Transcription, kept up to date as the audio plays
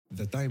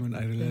the time when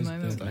I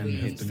realised that I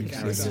have to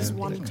leave. This is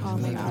one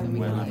time that I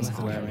realised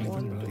how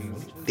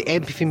important. The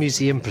Empathy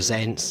Museum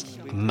presents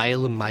A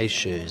Mile in My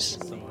Shoes.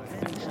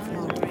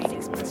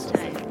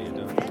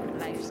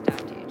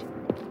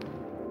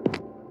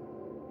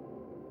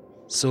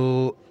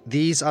 So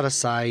these are a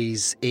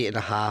size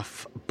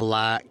 8.5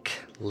 black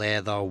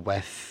leather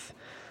with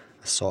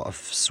a sort of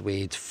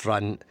suede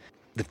front.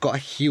 They've got a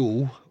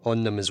heel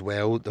on them as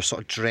well. They're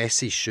sort of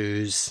dressy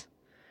shoes,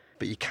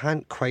 but you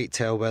can't quite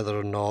tell whether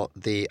or not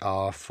they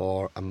are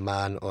for a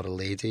man or a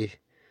lady.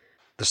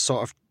 They're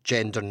sort of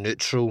gender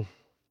neutral.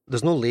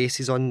 There's no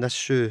laces on this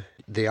shoe.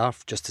 They are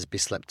just to be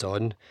slipped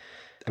on.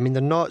 I mean,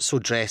 they're not so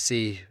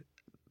dressy,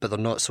 but they're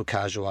not so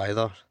casual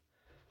either.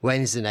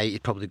 Wednesday night,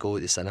 you'd probably go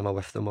to the cinema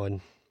with them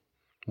on.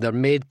 They're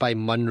made by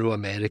Monroe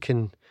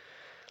American.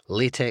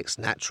 Latex,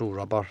 natural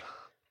rubber.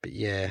 But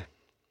yeah,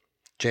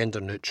 gender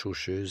neutral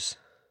shoes.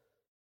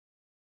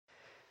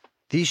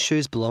 These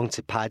shoes belong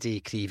to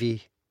Paddi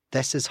Creevey.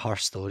 This is her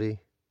story.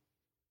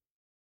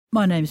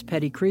 My name's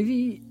Paddi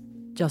Creevey.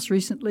 Just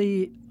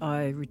recently,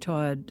 I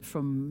retired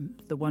from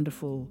the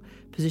wonderful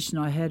position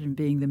I had in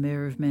being the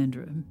Mayor of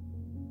Mandurah.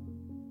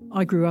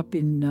 I grew up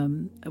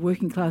in a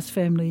working class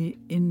family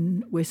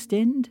in West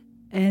End,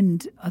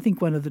 and I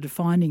think one of the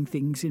defining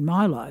things in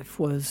my life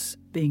was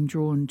being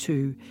drawn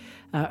to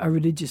a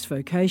religious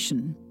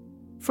vocation.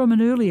 From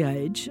an early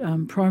age,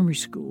 primary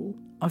school,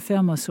 I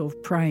found myself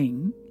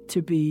praying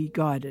to be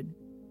guided.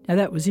 Now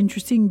that was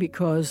interesting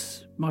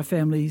because my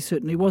family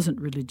certainly wasn't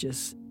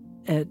religious.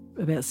 At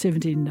about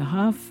 17 and a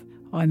half,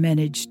 I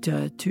managed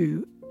to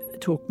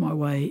talk my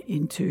way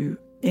into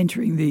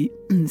entering the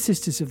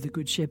Sisters of the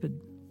Good Shepherd.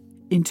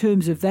 In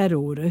terms of that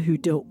order, who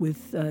dealt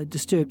with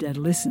disturbed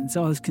adolescents,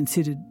 I was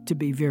considered to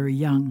be very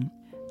young.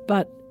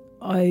 But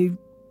I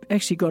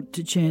actually got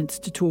a chance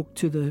to talk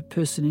to the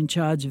person in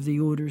charge of the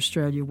order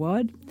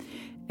Australia-wide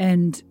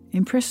and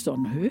impressed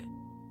on her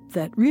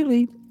that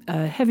really,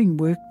 having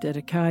worked at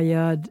a car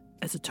yard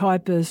as a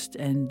typist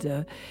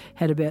and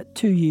had about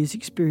 2 years'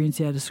 experience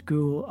out of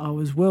school, I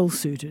was well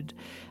suited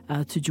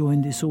to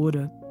join this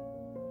order.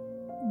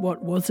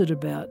 What was it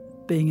about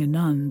being a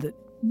nun that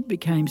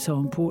became so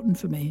important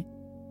for me?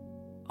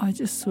 I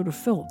just sort of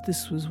felt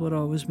this was what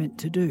I was meant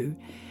to do.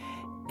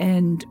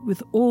 And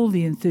with all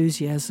the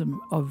enthusiasm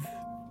of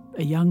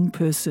a young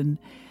person,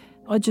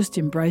 I just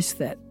embraced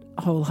that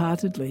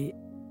wholeheartedly.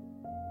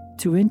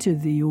 To enter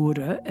the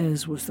order,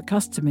 as was the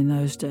custom in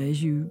those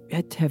days, you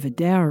had to have a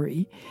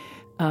dowry.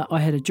 I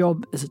had a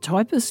job as a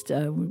typist,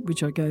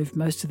 which I gave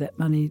most of that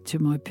money to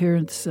my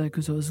parents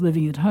because I was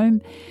living at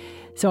home.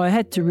 So I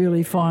had to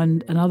really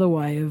find another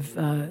way of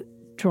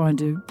trying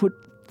to put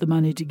the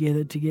money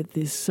together to get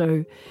this.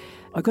 So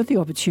I got the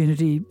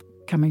opportunity,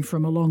 coming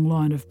from a long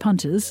line of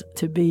punters,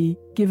 to be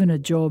given a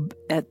job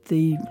at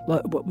the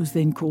what was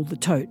then called the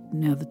Tote,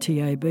 now the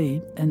TAB.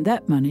 And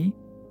that money,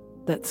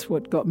 that's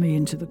what got me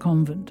into the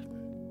convent.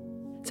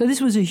 So this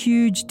was a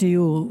huge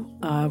deal.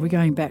 We're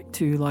going back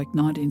to like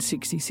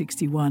 1960,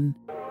 61.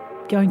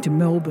 Going to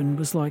Melbourne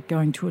was like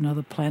going to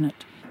another planet.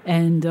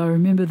 And I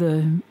remember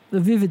the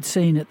vivid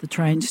scene at the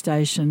train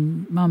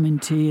station, Mum in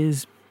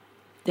tears,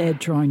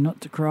 Dad trying not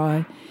to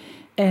cry,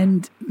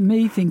 and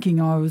me thinking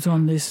I was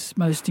on this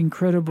most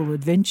incredible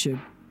adventure.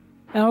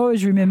 I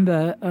always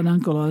remember an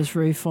uncle I was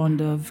very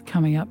fond of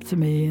coming up to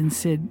me and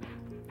said,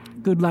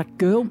 "Good luck,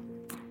 girl.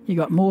 You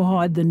got more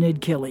hide than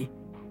Ned Kelly."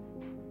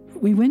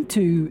 We went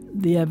to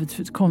the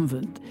Abbotsford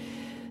Convent.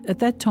 At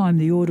that time,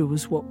 the order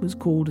was what was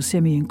called a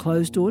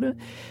semi-enclosed order.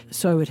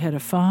 So it had a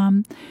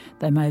farm.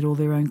 They made all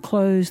their own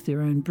clothes,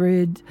 their own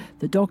bread.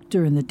 The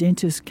doctor and the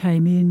dentist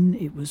came in.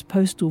 It was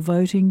postal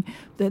voting.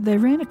 They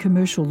ran a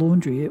commercial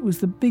laundry. It was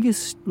the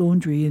biggest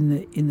laundry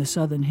in the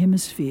Southern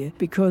Hemisphere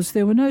because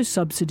there were no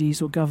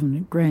subsidies or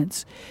government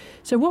grants.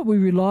 So what we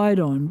relied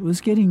on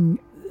was getting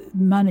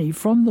money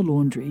from the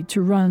laundry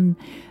to run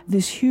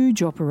this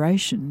huge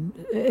operation.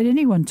 At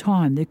any one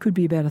time, there could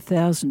be about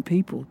 1,000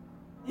 people.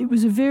 It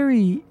was a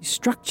very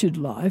structured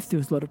life. There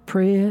was a lot of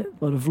prayer,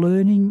 a lot of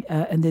learning,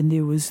 and then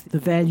there was the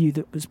value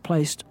that was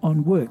placed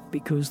on work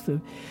because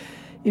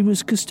it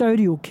was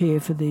custodial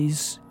care for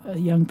these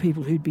young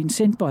people who'd been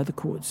sent by the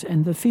courts.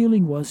 And the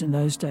feeling was in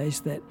those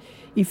days that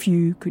if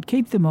you could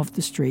keep them off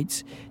the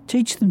streets,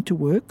 teach them to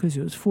work, because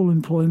it was full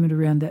employment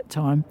around that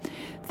time,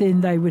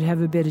 then they would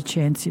have a better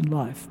chance in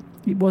life.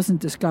 It wasn't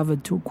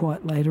discovered till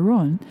quite later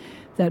on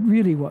that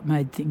really what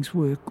made things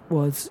work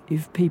was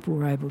if people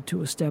were able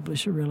to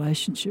establish a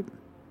relationship.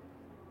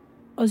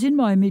 I was in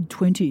my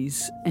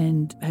mid-20s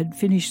and had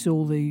finished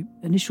all the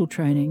initial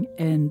training,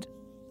 and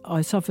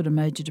I suffered a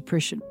major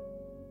depression.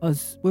 I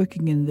was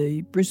working in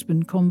the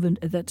Brisbane convent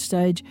at that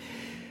stage,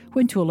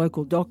 went to a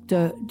local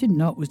doctor, didn't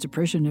know it was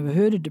depression, never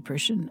heard of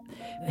depression.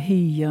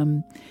 He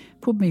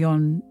put me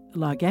on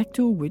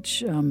Largactil,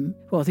 which,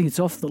 I think it's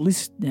off the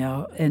list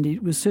now, and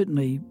it was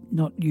certainly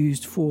not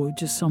used for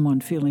just someone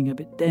feeling a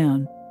bit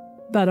down.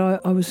 But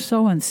I was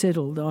so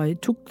unsettled. I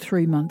took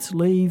 3 months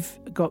leave,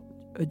 got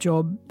a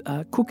job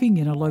cooking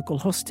in a local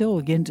hostel,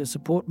 again to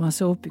support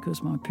myself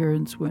because my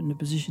parents weren't in a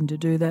position to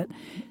do that.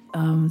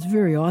 It was a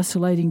very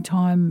isolating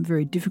time,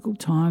 very difficult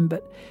time,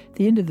 but at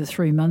the end of the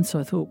 3 months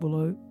I thought,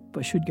 well,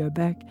 I should go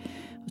back.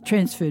 I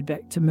transferred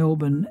back to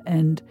Melbourne,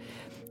 and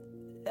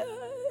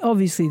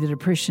obviously the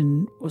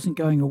depression wasn't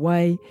going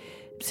away.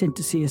 Sent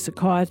to see a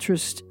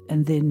psychiatrist,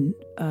 and then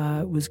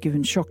was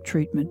given shock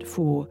treatment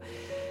for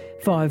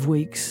 5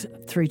 weeks,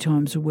 3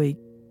 times a week,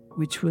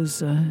 which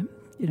was a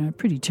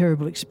pretty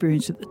terrible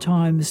experience at the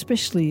time,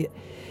 especially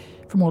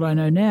from what I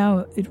know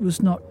now, it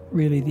was not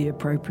really the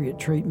appropriate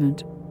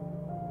treatment.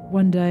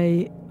 One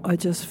day I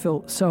just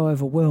felt so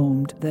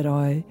overwhelmed that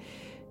I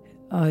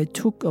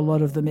took a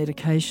lot of the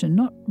medication,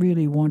 not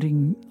really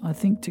wanting, I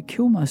think, to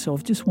kill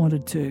myself, just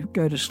wanted to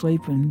go to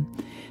sleep and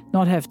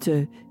not have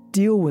to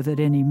deal with it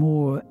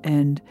anymore.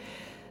 And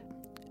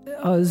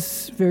I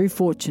was very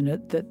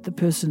fortunate that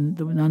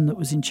the nun that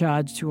was in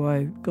charge, who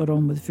I got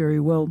on with very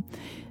well,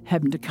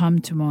 happened to come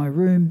to my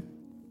room,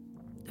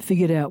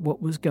 figured out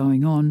what was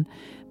going on.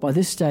 By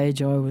this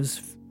stage I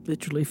was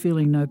literally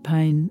feeling no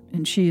pain,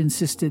 and she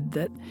insisted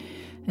that,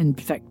 in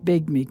fact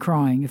begged me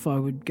crying, if I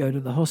would go to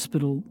the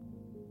hospital,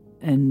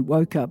 and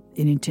woke up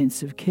in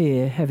intensive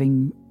care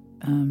having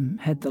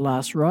had the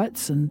last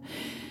rites, and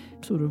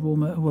sort of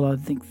almost,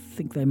 I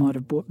think they might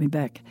have brought me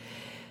back.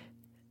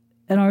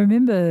 And I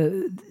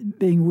remember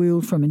being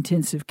wheeled from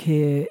intensive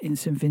care in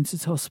St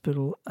Vincent's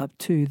Hospital up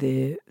to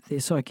their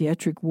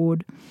psychiatric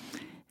ward.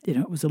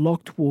 It was a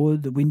locked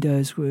ward. The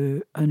windows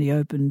were only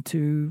open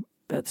to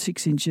about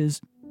 6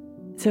 inches.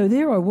 So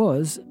there I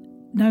was,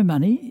 no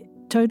money,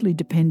 totally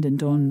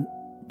dependent on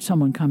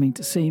someone coming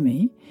to see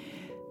me,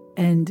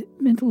 and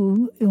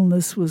mental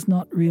illness was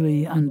not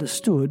really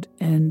understood.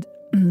 And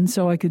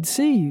so I could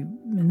see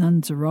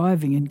nuns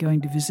arriving and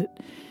going to visit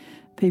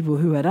people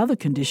who had other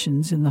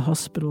conditions in the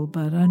hospital,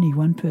 but only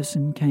one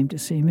person came to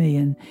see me.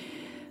 And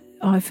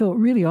I felt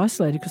really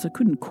isolated because I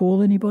couldn't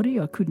call anybody,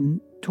 I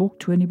couldn't talk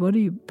to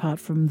anybody apart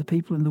from the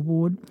people in the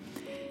ward.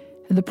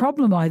 And the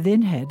problem I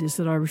then had is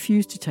that I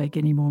refused to take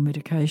any more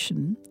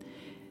medication,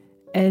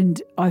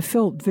 and I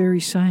felt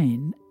very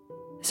sane.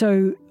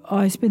 So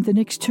I spent the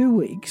next 2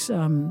 weeks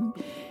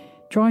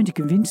trying to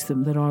convince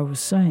them that I was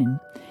sane.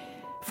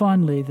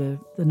 Finally, the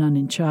nun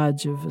in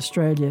charge of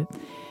Australia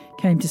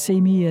came to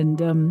see me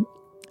and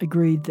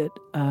agreed that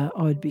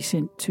I'd be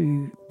sent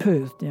to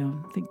Perth.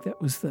 Now, I think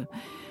that was the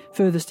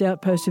furthest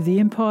outpost of the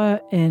Empire,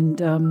 and,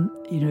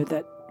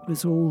 that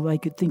was all they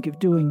could think of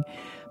doing.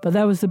 But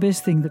that was the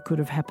best thing that could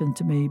have happened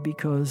to me,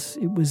 because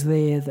it was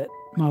there that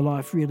my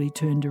life really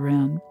turned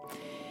around.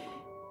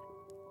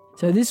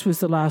 So this was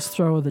the last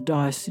throw of the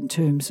dice in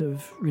terms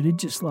of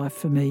religious life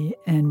for me,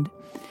 and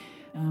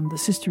the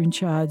sister in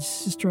charge,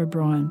 Sister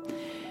O'Brien,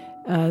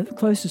 the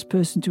closest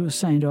person to a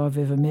saint I've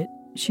ever met,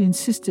 she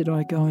insisted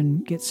I go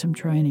and get some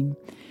training.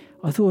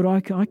 I thought,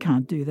 I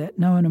can't do that.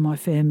 No one in my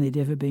family had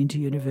ever been to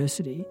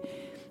university.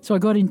 So I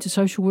got into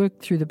social work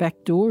through the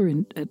back door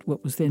at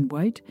what was then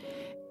Waite.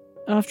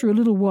 After a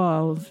little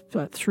while,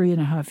 about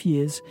 3.5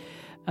 years,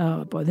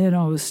 by then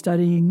I was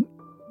studying,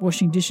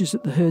 washing dishes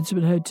at the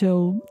Herdsman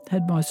Hotel,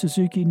 had my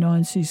Suzuki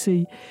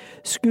 9cc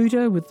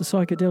scooter with the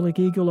psychedelic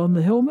eagle on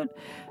the helmet.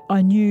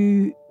 I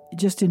knew,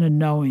 just in a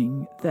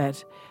knowing,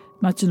 that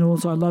much and all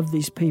as I loved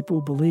these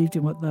people, believed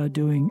in what they were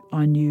doing,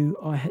 I knew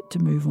I had to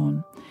move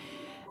on.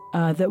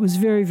 That was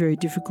very, very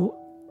difficult.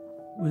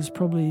 It was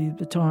probably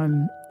the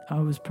time I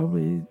was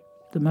probably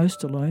the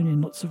most alone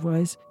in lots of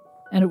ways.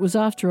 And it was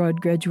after I'd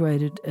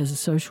graduated as a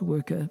social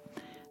worker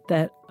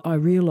that I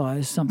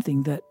realised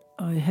something that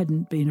I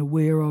hadn't been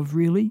aware of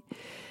really,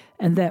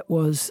 and that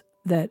was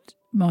that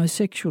my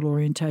sexual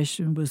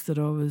orientation was that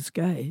I was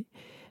gay.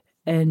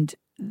 And,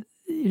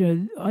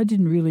 I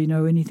didn't really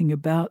know anything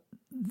about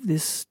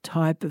this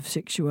type of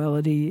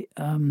sexuality.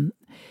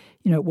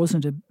 It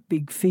wasn't a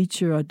big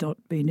feature. I'd not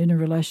been in a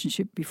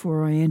relationship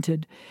before I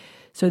entered.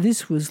 So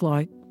this was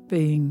like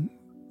being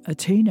a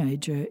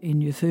teenager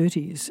in your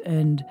 30s.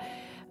 And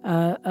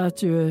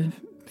after a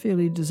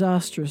fairly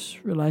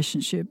disastrous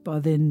relationship, I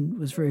then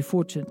was very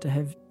fortunate to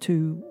have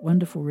 2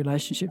 wonderful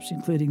relationships,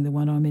 including the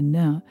one I'm in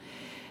now,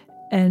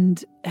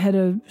 and had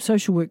a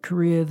social work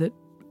career that,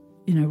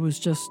 was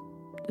just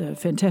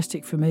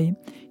fantastic for me.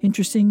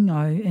 Interesting,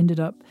 I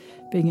ended up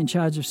being in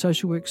charge of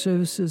social work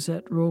services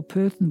at Royal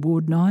Perth in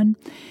Ward 9.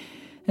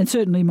 And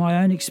certainly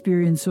my own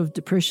experience of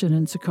depression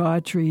and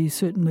psychiatry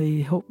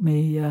certainly helped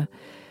me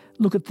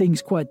look at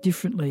things quite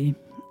differently.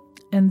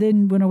 And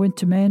then when I went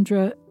to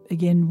Mandurah,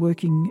 again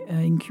working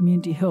in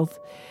community health,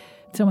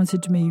 someone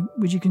said to me,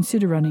 would you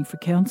consider running for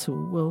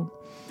council? Well,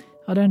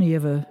 I'd only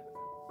ever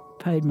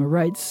paid my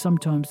rates,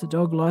 sometimes the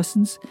dog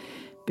licence,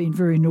 been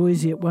very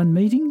noisy at one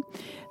meeting,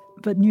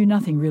 but knew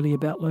nothing really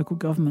about local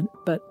government,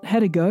 but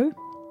had a go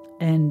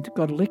and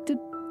got elected.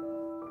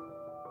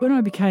 When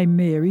I became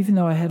mayor, even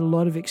though I had a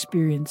lot of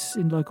experience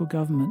in local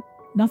government,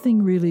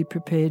 nothing really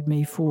prepared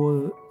me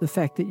for the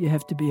fact that you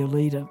have to be a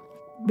leader.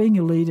 Being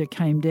a leader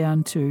came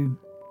down to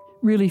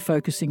really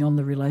focusing on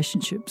the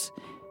relationships,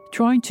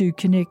 trying to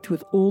connect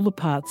with all the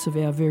parts of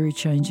our very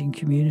changing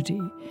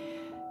community.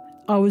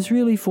 I was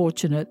really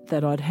fortunate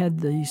that I'd had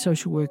the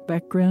social work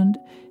background,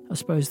 I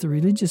suppose the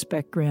religious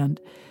background,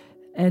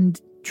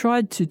 and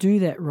tried to do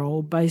that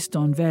role based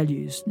on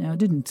values. Now, I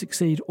didn't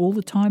succeed all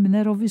the time in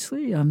that,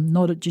 obviously.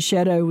 Not at your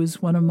shadow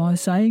was one of my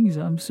sayings.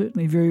 I'm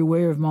certainly very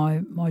aware of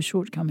my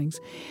shortcomings.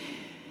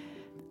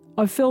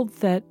 I felt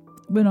that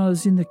when I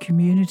was in the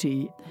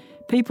community,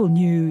 people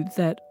knew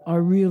that I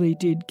really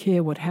did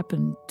care what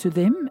happened to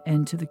them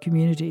and to the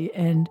community,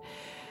 and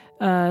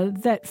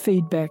that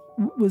feedback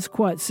was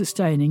quite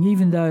sustaining,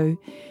 even though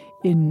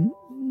in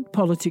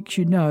politics,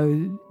 you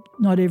know,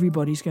 not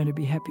everybody's going to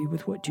be happy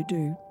with what you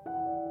do.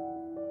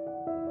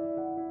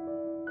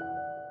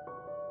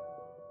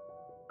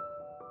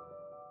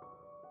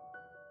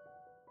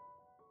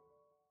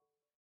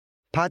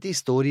 Paddy's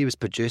story was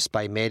produced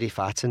by Mary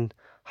Fatton.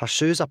 Her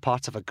shoes are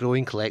part of a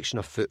growing collection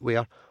of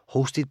footwear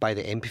hosted by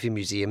the MPV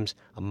Museum's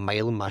A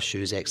Mile in My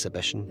Shoes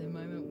exhibition.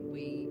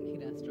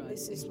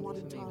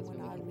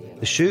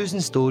 The shoes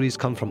and stories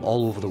come from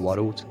all over the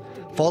world.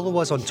 Follow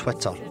us on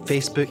Twitter,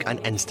 Facebook and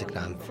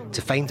Instagram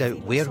to find out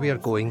where we are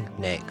going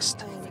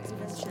next.